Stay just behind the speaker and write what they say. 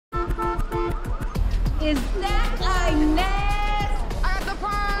Is that Inez? I got the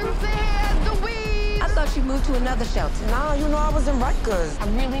perms, the hair, the weave. I thought you moved to another shelter. Nah, you know I was in Rikers. I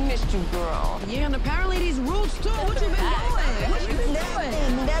really missed you, girl. Yeah, and apparently these roots too. What you been doing? What you been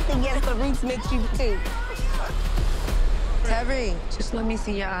doing? Nothing against the roots makes you too. Terry, just let me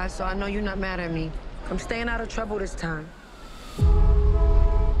see your eyes so I know you're not mad at me. I'm staying out of trouble this time.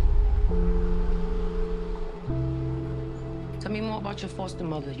 Tell me more about your foster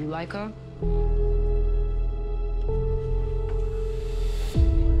mother. You like her?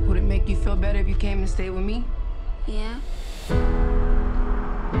 Would it make you feel better if you came and stayed with me? Yeah. All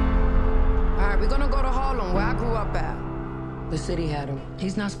right, we're gonna go to Harlem, where I grew up at. The city had him.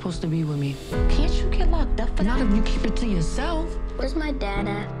 He's not supposed to be with me. Can't you get locked up for Not that? if you keep it to yourself. Where's my dad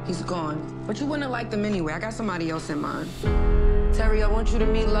at? He's gone. But you wouldn't have liked him anyway. I got somebody else in mind. Terry, I want you to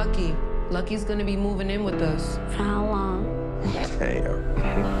meet Lucky. Lucky's gonna be moving in with us. For how long? Damn.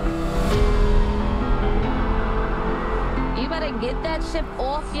 You better get that chip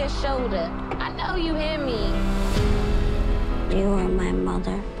off your shoulder. I know you hear me. You are my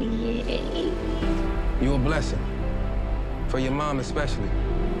mother. Yay. You a blessing. For your mom especially.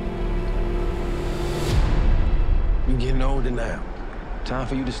 You getting older now. Time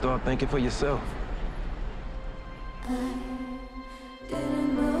for you to start thinking for yourself.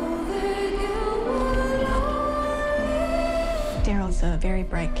 Daryl's a very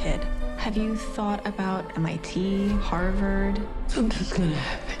bright kid. Have you thought about MIT, Harvard? Something's gonna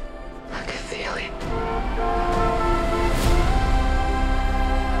happen. I can feel it.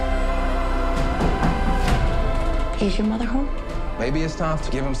 Is your mother home? Maybe it's time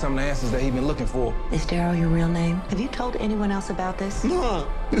to give him some of the answers that he's been looking for. Is Daryl your real name? Have you told anyone else about this? Mom,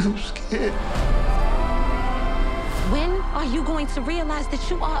 I'm scared. When are you going to realize that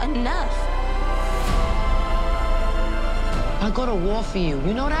you are enough? I go to war for you.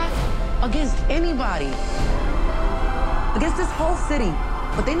 You know that? Against anybody. Against this whole city.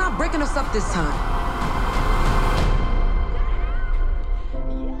 But they're not breaking us up this time.